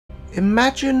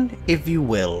Imagine, if you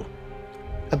will,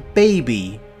 a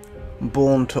baby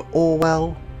born to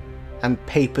Orwell and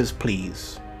Papers,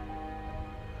 Please.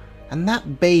 And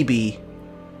that baby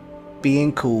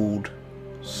being called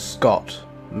Scott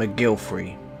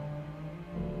McGilfrey.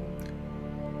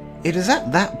 It is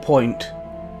at that point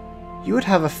you would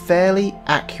have a fairly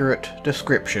accurate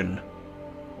description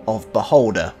of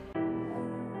Beholder.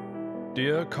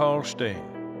 Dear Carl Stain,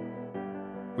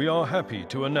 we are happy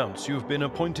to announce you've been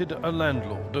appointed a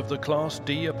landlord of the Class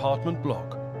D apartment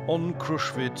block on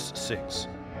Krushwitz 6.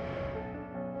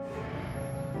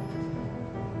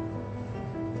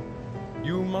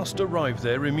 You must arrive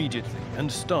there immediately and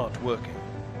start working.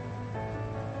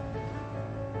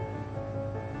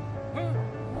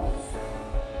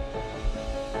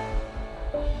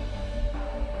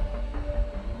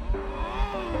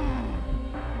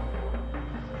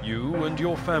 You and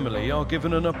your family are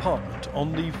given an apartment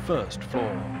on the first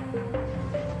floor.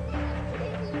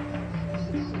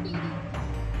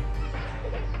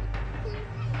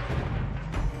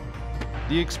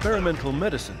 The experimental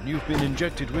medicine you've been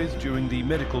injected with during the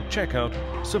medical checkout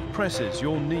suppresses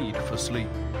your need for sleep.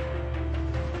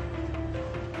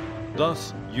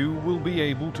 Thus, you will be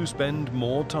able to spend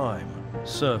more time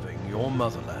serving your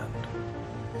motherland.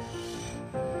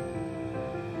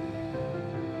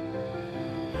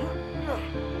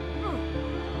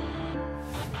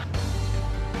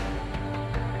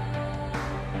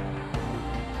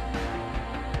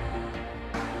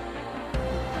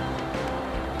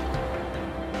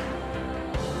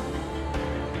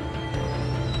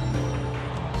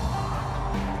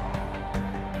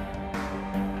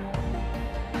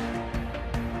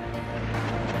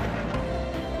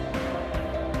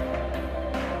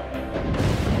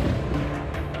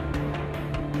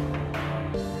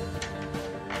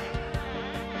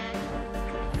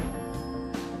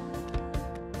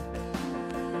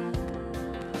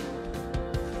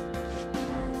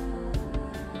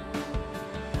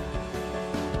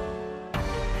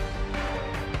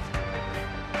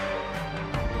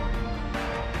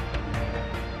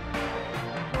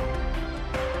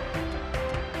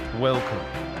 Welcome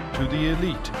to the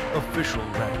elite official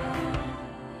rank,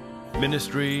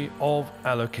 Ministry of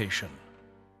Allocation.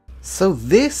 So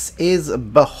this is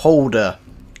Beholder,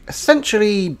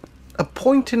 essentially a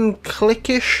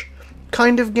point-and-click-ish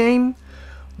kind of game,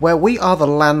 where we are the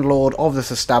landlord of this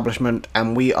establishment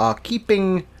and we are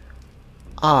keeping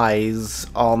eyes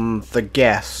on the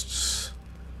guests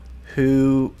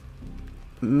who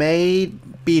may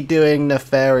be doing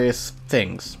nefarious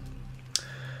things.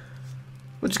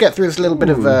 We'll just get through this little bit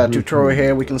of tutorial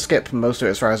here. We can skip most of it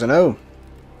as far as I know.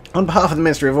 On behalf of the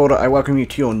Ministry of Order, I welcome you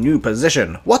to your new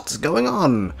position. What's going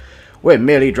on? We're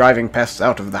merely driving pests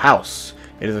out of the house.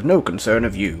 It is of no concern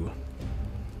of you.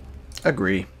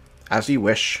 Agree. As you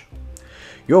wish.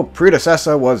 Your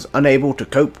predecessor was unable to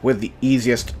cope with the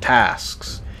easiest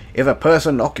tasks. If a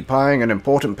person occupying an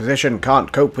important position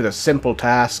can't cope with a simple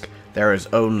task, there is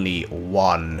only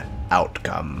one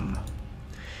outcome.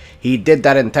 He did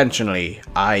that intentionally,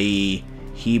 i.e.,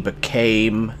 he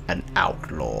became an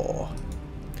outlaw.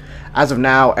 As of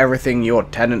now, everything your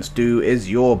tenants do is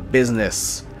your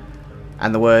business.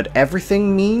 And the word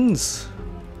everything means?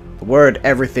 The word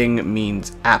everything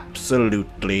means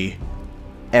absolutely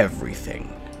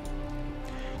everything.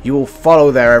 You will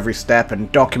follow their every step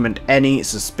and document any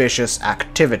suspicious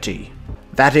activity.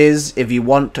 That is, if you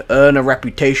want to earn a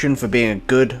reputation for being a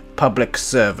good public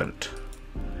servant.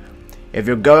 If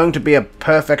you're going to be a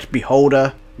perfect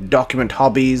beholder, document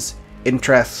hobbies,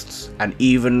 interests, and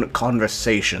even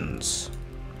conversations.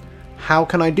 How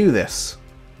can I do this?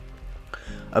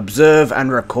 Observe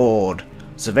and record.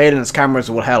 Surveillance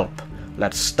cameras will help.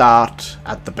 Let's start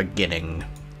at the beginning.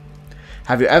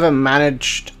 Have you ever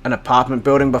managed an apartment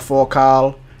building before,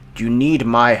 Carl? Do you need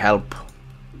my help?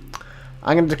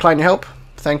 I'm going to decline your help.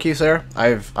 Thank you, sir.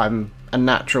 I'm a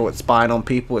natural at spying on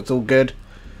people. It's all good.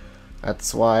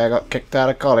 That's why I got kicked out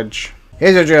of college.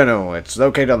 Here's your journal. It's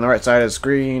located on the right side of the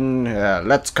screen.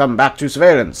 Let's come back to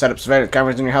surveillance. Set up surveillance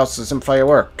cameras in your house to simplify your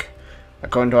work.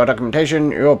 According to our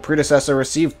documentation, your predecessor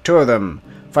received 2 of them.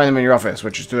 Find them in your office,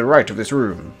 which is to the right of this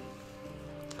room.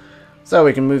 So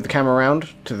we can move the camera around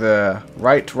to the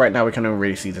right. Right now we can only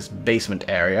really see this basement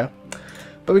area.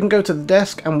 But we can go to the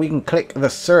desk and we can click the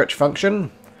search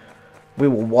function. We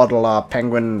will waddle our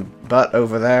penguin butt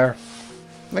over there.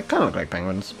 They kind of look like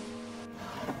penguins.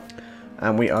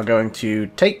 And we are going to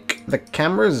take the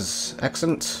cameras.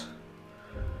 Excellent.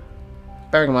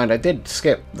 Bearing in mind, I did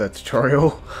skip the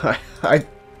tutorial. It's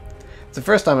the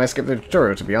first time I skipped the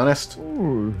tutorial, to be honest.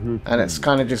 And it's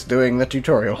kind of just doing the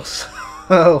tutorials.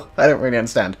 Oh, I don't really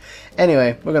understand.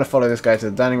 Anyway, we're going to follow this guy to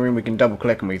the dining room. We can double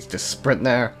click and we just sprint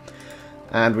there.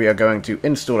 And we are going to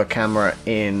install a camera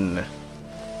in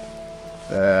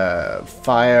the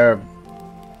fire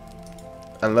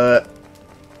alert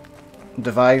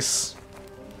device.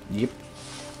 Yep.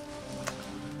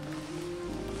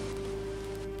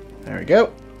 There we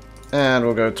go. And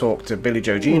we'll go talk to Billy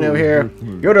Joe Gino here.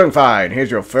 You're doing fine. Here's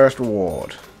your first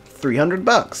reward.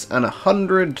 $300 and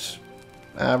 100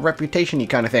 reputation-y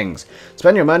kind of things.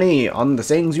 Spend your money on the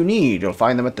things you need. You'll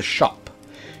find them at the shop.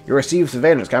 You receive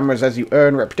surveillance cameras as you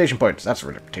earn reputation points. That's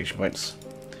reputation points.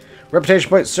 Reputation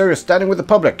points serve your standing with the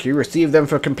public. You receive them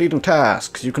for completing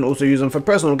tasks. You can also use them for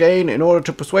personal gain in order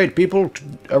to persuade people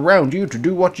around you to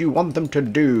do what you want them to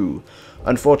do.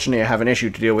 Unfortunately, I have an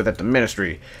issue to deal with at the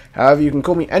ministry. However, you can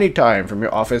call me anytime from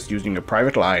your office using your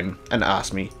private line and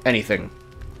ask me anything.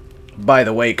 By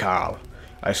the way, Carl,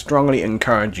 I strongly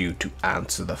encourage you to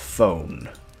answer the phone.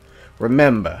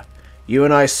 Remember, you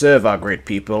and I serve our great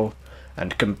people,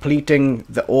 and completing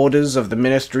the orders of the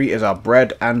ministry is our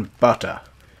bread and butter.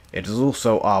 It is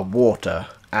also our water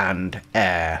and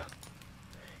air.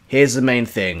 Here's the main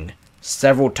thing.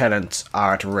 Several tenants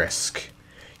are at risk.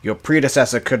 Your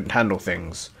predecessor couldn't handle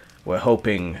things. We're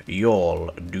hoping you'll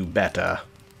do better.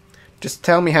 Just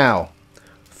tell me how.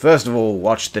 First of all,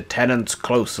 watch the tenants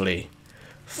closely.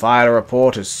 File a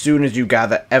report as soon as you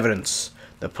gather evidence.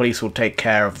 The police will take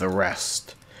care of the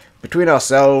rest. Between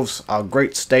ourselves, our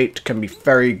great state can be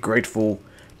very grateful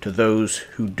to those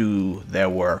who do their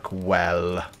work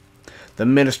well. The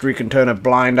ministry can turn a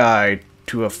blind eye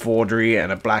to a forgery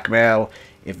and a blackmail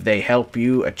if they help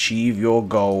you achieve your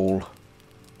goal.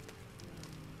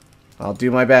 I'll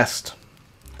do my best.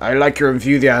 I like your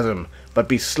enthusiasm, but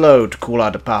be slow to call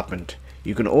our department.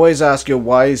 You can always ask your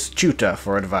wise tutor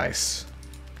for advice.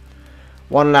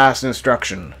 One last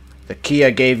instruction. The key I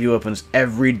gave you opens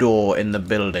every door in the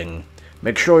building.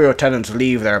 Make sure your tenants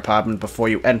leave their apartment before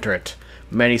you enter it.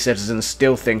 Many citizens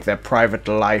still think their private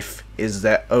life is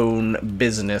their own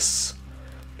business.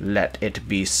 Let it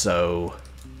be so.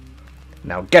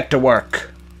 Now get to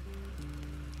work.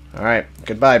 Alright,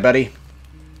 goodbye, buddy.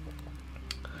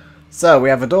 So, we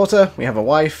have a daughter, we have a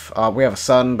wife, we have a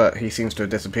son, but he seems to have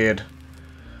disappeared,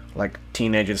 like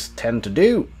teenagers tend to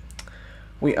do.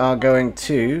 We are going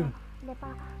to...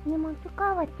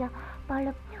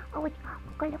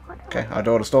 Okay, our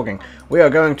daughter's talking. We are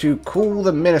going to call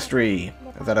the ministry.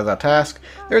 That is our task.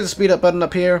 There's a speed up button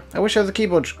up here. I wish there was a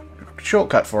keyboard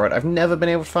shortcut for it. I've never been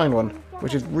able to find one,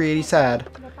 which is really sad.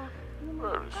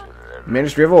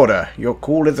 Ministry of Order. Your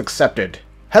call is accepted.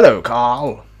 Hello,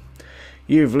 Carl.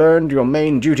 You've learned your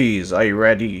main duties. Are you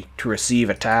ready to receive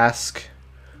a task?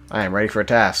 I am ready for a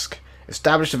task.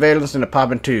 Establish surveillance in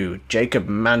apartment 2. Jacob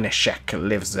Manischek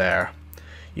lives there.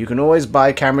 You can always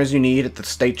buy cameras you need at the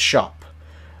state shop.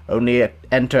 Only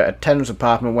enter a tenant's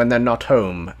apartment when they're not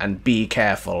home, and be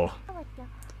careful.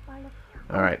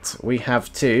 Alright, we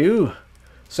have to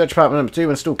search apartment number 2,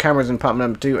 install cameras in apartment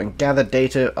number 2, and gather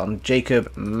data on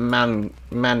Jacob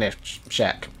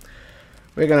Manischek.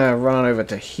 We're going to run on over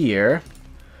to here.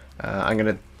 I'm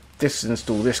going to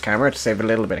disinstall this camera to save a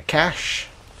little bit of cash.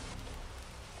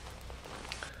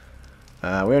 We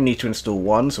only need to install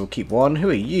one, so we'll keep one. Who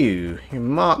are you? You're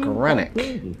Mark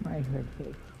Rannick.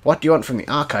 What do you want from the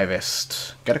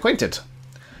archivist? Get acquainted.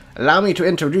 Allow me to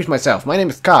introduce myself. My name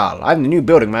is Carl. I'm the new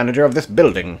building manager of this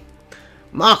building.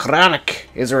 Mark Rannick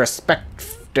is a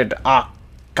respected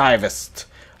archivist.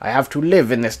 I have to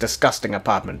live in this disgusting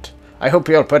apartment. I hope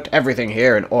you'll put everything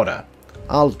here in order.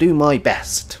 I'll do my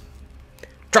best.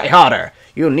 Try harder.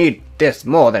 You'll need this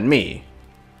more than me.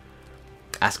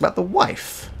 Ask about the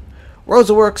wife.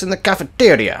 Rosa works in the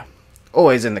cafeteria.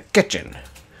 Always in the kitchen.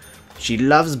 She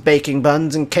loves baking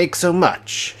buns and cake so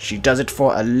much. She does it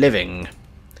for a living.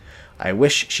 I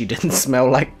wish she didn't smell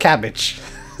like cabbage.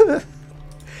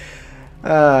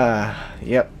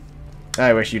 Yep.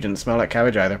 I wish you didn't smell like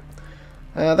cabbage either.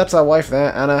 That's our wife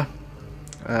there, Anna.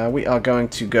 We are going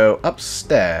to go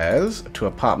upstairs to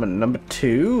apartment number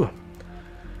 2.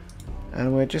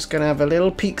 And we're just going to have a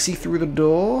little peek-see through the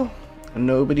door.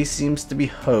 Nobody seems to be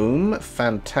home.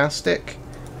 Fantastic.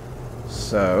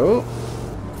 So,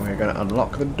 we're going to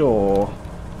unlock the door.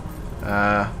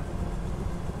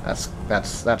 That's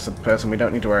a person we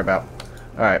don't need to worry about.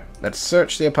 Alright, let's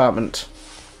search the apartment.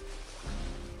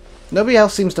 Nobody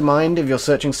else seems to mind if you're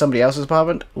searching somebody else's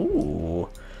apartment. Ooh,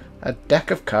 a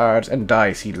deck of cards and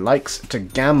dice. He likes to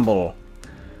gamble.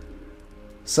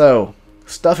 So,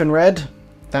 stuff in red.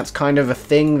 That's kind of a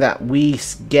thing that we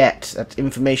get. That's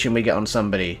information we get on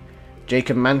somebody.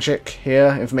 Jacob Manchik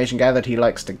here, information gathered, he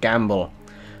likes to gamble.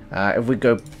 If we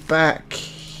go back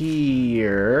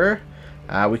here,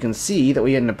 we can see that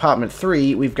we're in apartment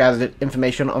 3. We've gathered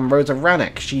information on Rosa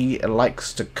Rannick. She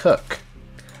likes to cook,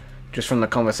 just from the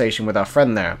conversation with our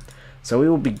friend there. So we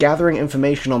will be gathering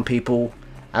information on people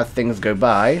as things go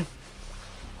by.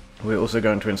 We're also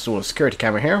going to install a security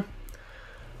camera here.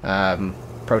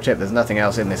 Pro tip, there's nothing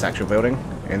else in this actual building,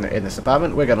 in this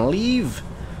apartment. We're going to leave.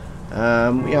 We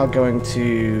are going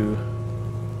to...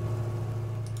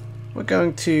 We're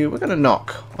going to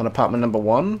knock on apartment number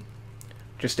 1.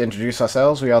 Just to introduce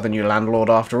ourselves. We are the new landlord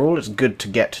after all. It's good to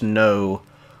get to know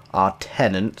our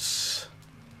tenants.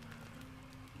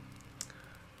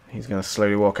 He's going to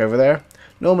slowly walk over there.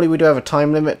 Normally we do have a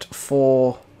time limit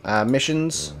for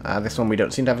missions. This one we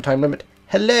don't seem to have a time limit.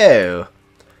 Hello!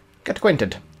 Get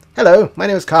acquainted. Hello, my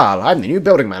name is Carl. I'm the new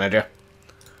building manager.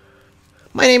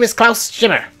 My name is Klaus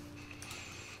Schimmer.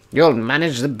 You'll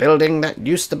manage the building that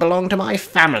used to belong to my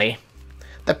family.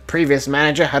 The previous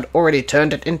manager had already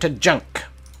turned it into junk.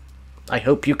 I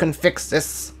hope you can fix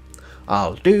this.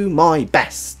 I'll do my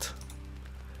best.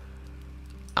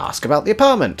 Ask about the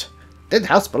apartment. Did the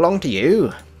house belong to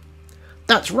you?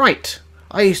 That's right.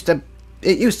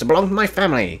 It used to belong to my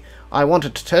family. I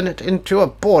wanted to turn it into a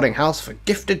boarding house for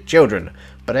gifted children,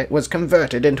 but it was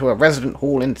converted into a resident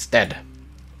hall instead.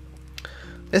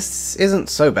 This isn't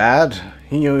so bad.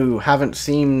 You haven't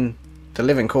seen the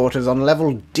living quarters on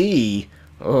level D.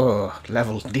 Oh,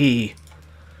 level D.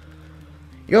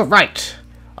 You're right.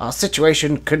 Our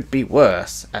situation could be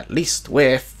worse. At least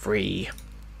we're free.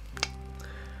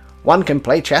 One can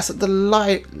play chess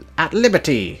at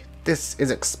Liberty. This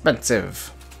is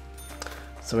expensive.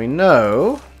 So we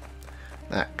know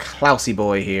that Klausy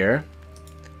boy here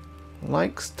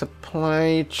likes to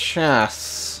play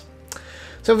chess.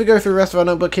 So if we go through the rest of our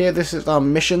notebook here, this is our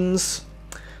missions.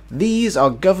 These are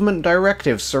government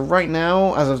directives. So right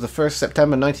now, as of the 1st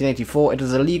September 1984, it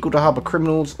is illegal to harbour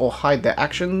criminals or hide their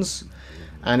actions.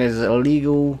 And it is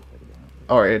illegal,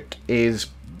 or it is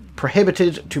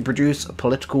prohibited to produce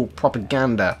political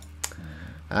propaganda.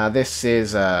 This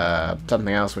is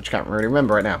something else which I can't really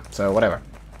remember right now, so whatever.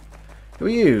 Who are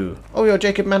you? Oh, you're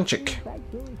Jacob Manchik.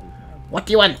 What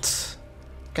do you want?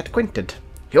 Get acquainted.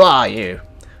 Who are you?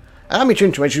 Allow me to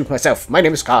introduce myself. My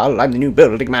name is Carl. I'm the new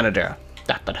building manager.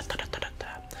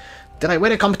 Did I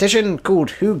win a competition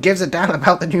called Who Gives a Damn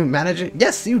About the New Manager?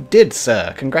 Yes, you did,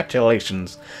 sir.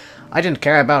 Congratulations. I didn't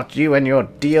care about you and your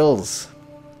deals.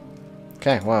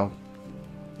 Okay, well.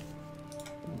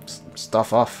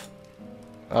 Stuff off.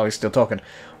 Oh, he's still talking.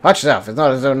 Watch yourself. It's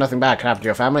not as though nothing bad can happen to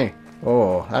your family.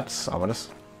 Oh, that's ominous.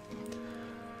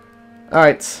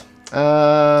 Alright.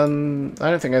 I don't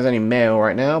think there's any mail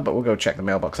right now, but we'll go check the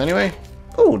mailbox anyway.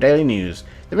 Oh, Daily News.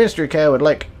 The Ministry of Care would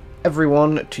like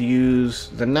everyone to use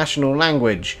the national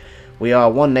language. We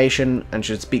are one nation and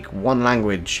should speak one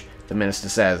language, the minister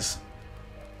says.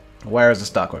 Where is the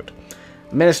star quote?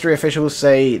 Ministry officials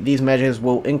say these measures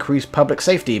will increase public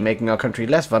safety, making our country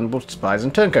less vulnerable to spies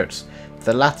and turncoats.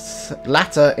 The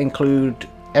latter include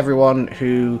everyone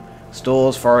who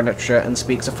stores foreign literature and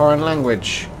speaks a foreign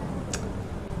language.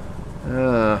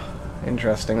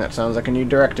 Interesting. That sounds like a new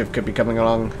directive could be coming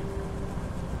along.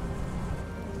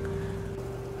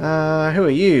 Who are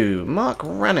you? Mark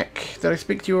Rannick. Did I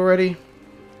speak to you already?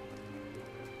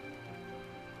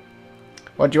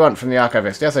 What do you want from the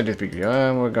archivist? Yes, I did speak to you.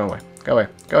 We're going away. Go away.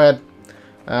 Go ahead.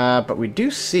 But we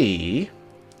do see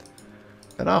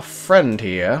that our friend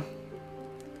here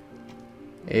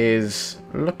is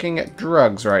looking at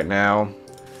drugs right now.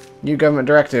 New government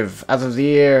directive. As of the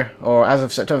year, or as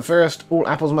of September 1st, all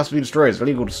apples must be destroyed. It's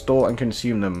illegal to store and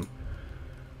consume them.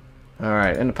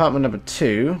 Alright, in apartment number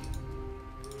 2.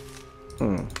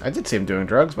 I did see him doing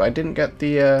drugs, but I didn't get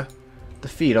the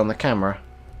feed on the camera.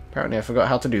 Apparently I forgot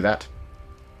how to do that.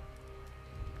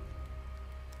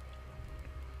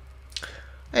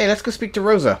 Hey, let's go speak to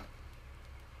Rosa.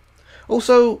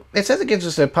 Also, it says it gives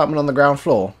us an apartment on the ground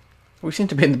floor. We seem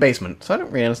to be in the basement, so I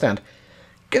don't really understand.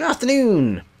 Good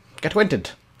afternoon. Get acquainted.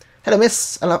 Hello,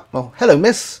 miss. Hello,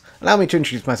 miss. Allow me to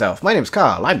introduce myself. My name's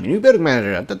Carl. I'm the new building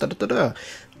manager.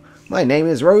 My name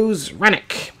is Rose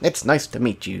Rannick. It's nice to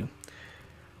meet you.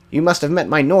 You must have met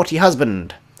my naughty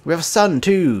husband. We have a son,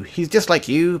 too. He's just like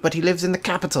you, but he lives in the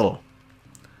capital.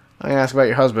 I ask about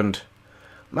your husband.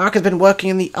 Mark has been working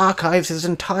in the archives his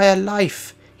entire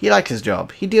life. He likes his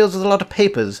job. He deals with a lot of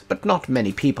papers, but not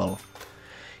many people.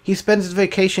 He spends his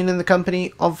vacation in the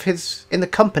company of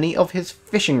his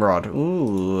fishing rod.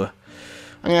 Ooh. I'm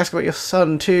gonna ask about your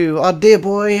son too. Our dear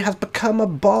boy has become a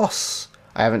boss.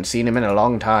 I haven't seen him in a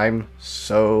long time.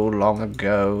 So long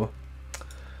ago.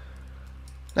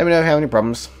 Let me know if you have any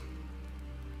problems.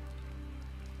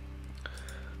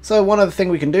 So one other thing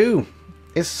we can do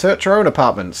is search our own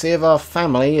apartment. See if our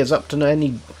family is up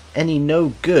to any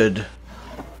no good.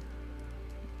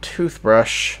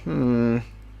 Toothbrush.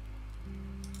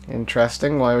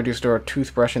 Interesting. Why would you store a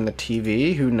toothbrush in the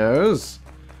TV? Who knows?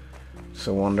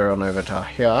 So wander on over to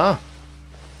here.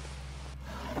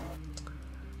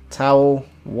 Towel,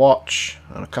 watch,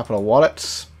 and a couple of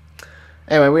wallets.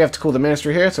 Anyway, we have to call the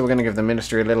ministry here, so we're going to give the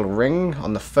ministry a little ring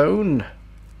on the phone.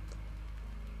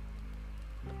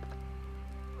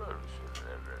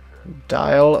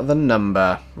 Dial the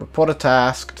number. Report a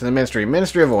task to the ministry.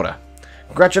 Ministry of Order.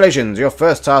 Congratulations, your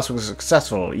first task was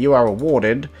successful. You are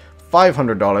awarded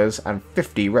 $500 and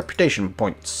 50 reputation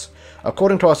points.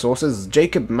 According to our sources,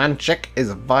 Jacob Manchek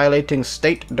is violating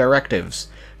state directives.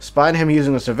 Spy on him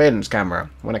using a surveillance camera.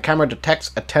 When a camera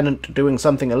detects a tenant doing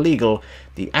something illegal,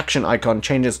 the action icon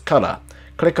changes color.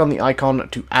 Click on the icon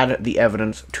to add the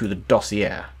evidence to the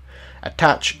dossier.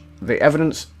 Attach the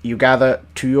evidence you gather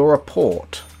to your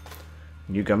report.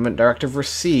 New government directive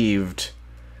received.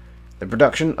 The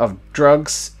production of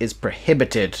drugs is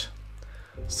prohibited.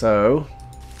 So,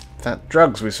 that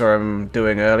drugs we saw him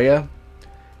doing earlier,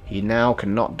 he now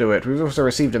cannot do it. We've also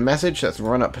received a message. Let's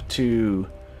run up to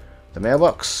the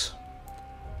mailbox.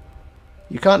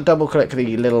 You can't double click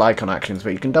the little icon actions,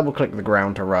 but you can double click the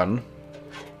ground to run.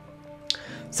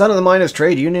 Son of the miners'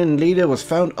 trade union leader was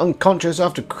found unconscious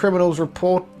after criminals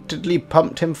reportedly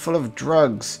pumped him full of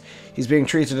drugs. He's being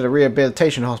treated at a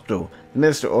rehabilitation hospital. The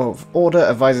Minister of Order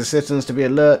advises citizens to be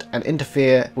alert and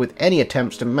interfere with any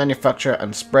attempts to manufacture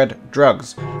and spread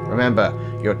drugs. Remember,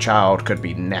 your child could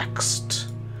be next.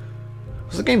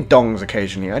 The game dongs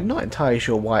occasionally. I'm not entirely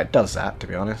sure why it does that, to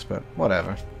be honest, but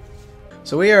whatever.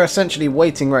 So we are essentially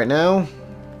waiting right now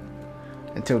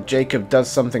until Jacob does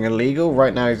something illegal.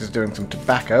 Right now he's just doing some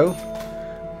tobacco,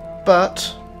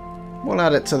 but we'll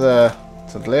add it to the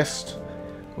list.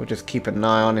 We'll just keep an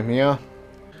eye on him here.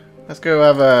 Let's go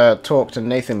have a talk to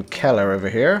Nathan Keller over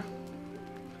here.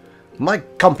 My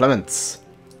compliments.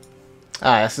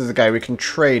 Ah, this is the guy we can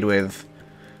trade with.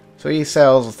 So he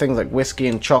sells things like whiskey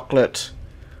and chocolate.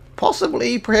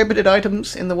 Possibly prohibited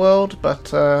items in the world,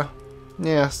 but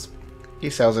yes, he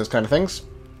sells those kind of things.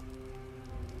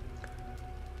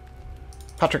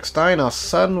 Patrick Stein, our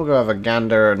son, we'll go have a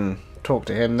gander and talk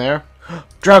to him there.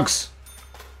 Drugs!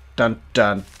 Dun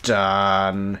dun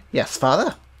dun. Yes,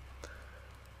 father?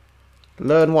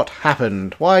 Learn what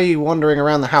happened. Why are you wandering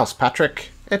around the house,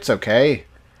 Patrick? It's okay.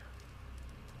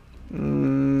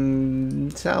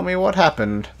 Tell me what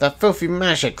happened. That filthy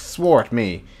Mashik swore at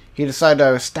me. He decided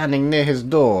I was standing near his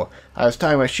door. I was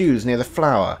tying my shoes near the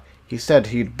flower. He said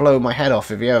he'd blow my head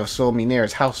off if he ever saw me near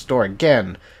his house door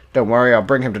again. Don't worry, I'll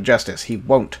bring him to justice. He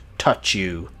won't touch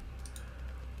you.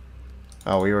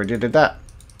 Oh, we already did that.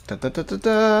 Talk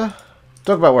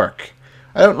about work.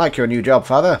 I don't like your new job,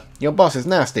 father. Your boss is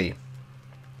nasty.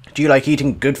 Do you like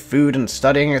eating good food and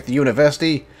studying at the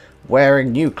university?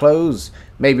 Wearing new clothes?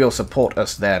 Maybe you'll support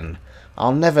us then.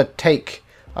 I'll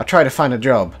try to find a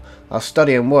job. I'll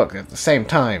study and work at the same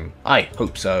time. I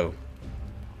hope so.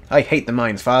 I hate the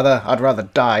mines, father. I'd rather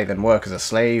die than work as a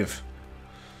slave.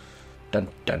 Dun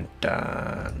dun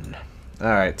dun.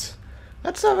 Alright.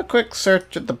 Let's have a quick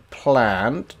search at the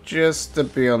plant, just to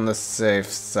be on the safe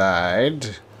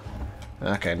side.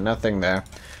 Okay, nothing there.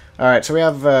 Alright, so we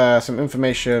have some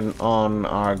information on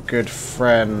our good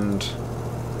friend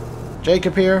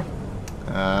Jacob here.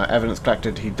 Evidence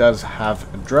collected, he does have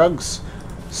drugs.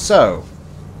 So,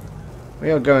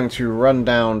 we are going to run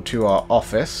down to our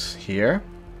office here.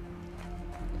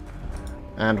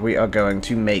 And we are going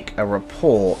to make a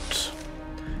report.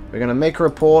 We're going to make a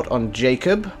report on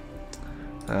Jacob.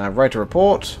 Write a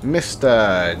report.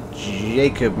 Mr.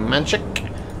 Jacob Manchik,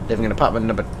 living in apartment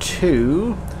number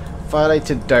 2.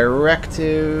 Violated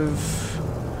directive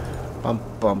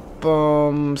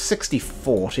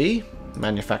 6040.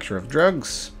 Manufacture of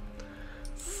drugs.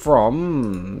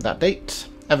 From that date.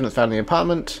 Evidence found in the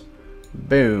apartment.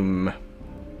 Boom.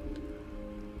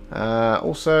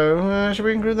 Also, should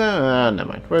we include that? Never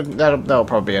mind. That'll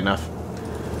probably be enough.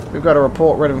 We've got a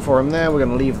report written for him there. We're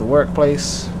going to leave the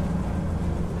workplace.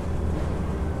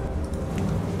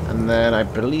 And then I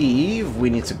believe we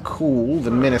need to call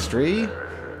the ministry.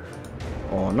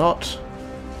 Or not.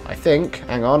 I think.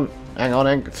 Hang on.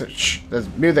 Shh. There's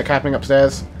music happening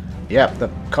upstairs. Yep, the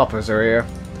coppers are here.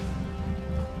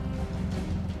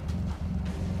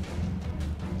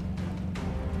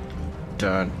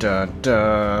 Dun dun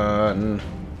dun.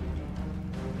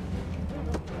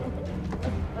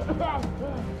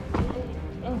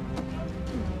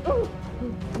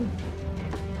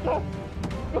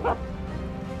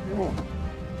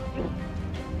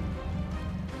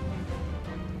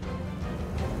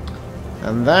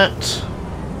 And that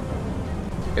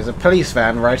is a police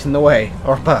van right in the way.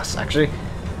 Or a bus, actually.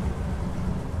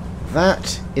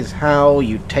 That is how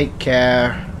you take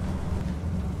care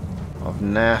of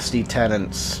nasty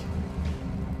tenants.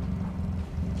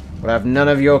 We'll have none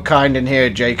of your kind in here,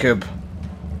 Jacob.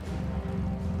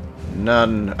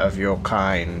 None of your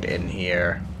kind in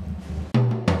here.